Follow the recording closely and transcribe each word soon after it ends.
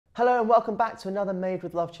Hello and welcome back to another Made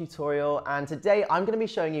with Love tutorial, and today I'm going to be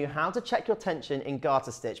showing you how to check your tension in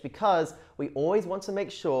garter stitch, because we always want to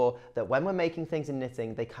make sure that when we're making things in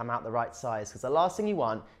knitting they come out the right size, because the last thing you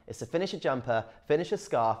want is to finish a jumper, finish a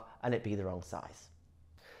scarf and it be the wrong size.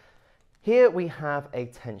 Here we have a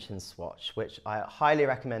tension swatch, which I highly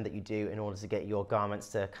recommend that you do in order to get your garments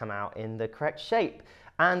to come out in the correct shape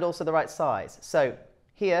and also the right size. So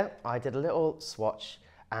here I did a little swatch,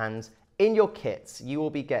 and in your kits you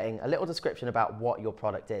will be getting a little description about what your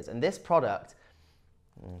product is. And this product,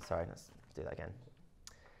 sorry, let's do that again.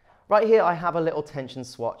 Right here I have a little tension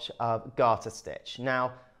swatch of garter stitch.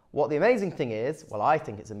 Now what the amazing thing is, well I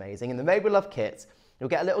think it's amazing, in the Made with Love kits you'll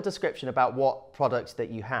get a little description about what product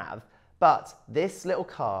that you have. But this little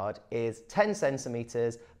card is 10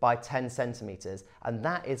 centimeters by 10 centimeters, and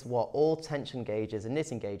that is what all tension gauges and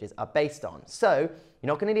knitting gauges are based on. So you're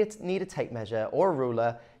not going to need a tape measure or a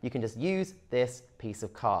ruler. You can just use this piece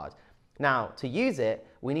of card. Now, to use it,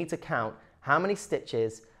 we need to count how many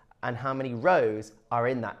stitches and how many rows are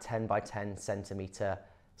in that 10 by 10 centimeter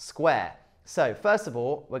square. So first of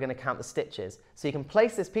all, we're going to count the stitches. So you can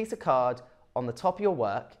place this piece of card on the top of your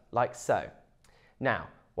work like so. Now,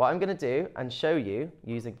 what I'm going to do and show you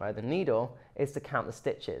using by the needle is to count the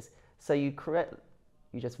stitches. So you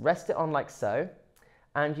just rest it on like so,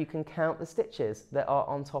 and you can count the stitches that are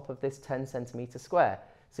on top of this 10 centimeter square.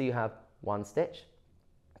 So you have 1 stitch,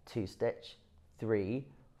 2 stitch, 3,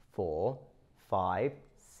 4, 5,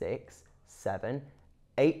 6, 7,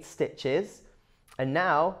 8 stitches. And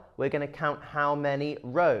now we're going to count how many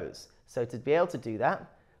rows. So to be able to do that,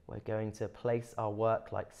 we're going to place our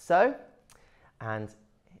work like so, and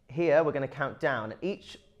here we're going to count down.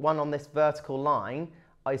 Each one on this vertical line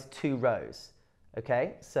is 2 rows.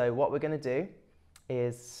 Okay, so what we're going to do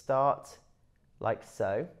is start like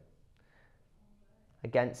so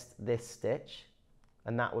against this stitch,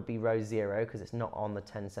 and that would be row 0 because it's not on the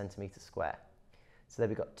 10 centimeter square. So there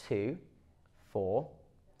we've got 2, 4,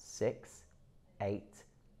 6, 8,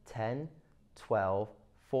 10, 12,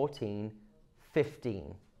 14,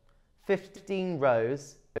 15. 15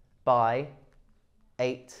 rows by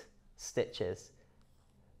 8 stitches,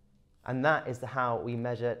 and that is how we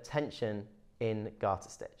measure tension in garter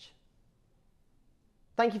stitch.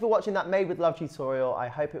 Thank you for watching that Made with Love tutorial. I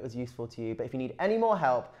hope it was useful to you, but if you need any more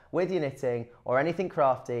help with your knitting or anything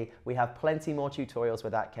crafty, we have plenty more tutorials where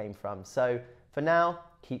that came from. So for now,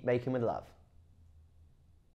 keep making with love.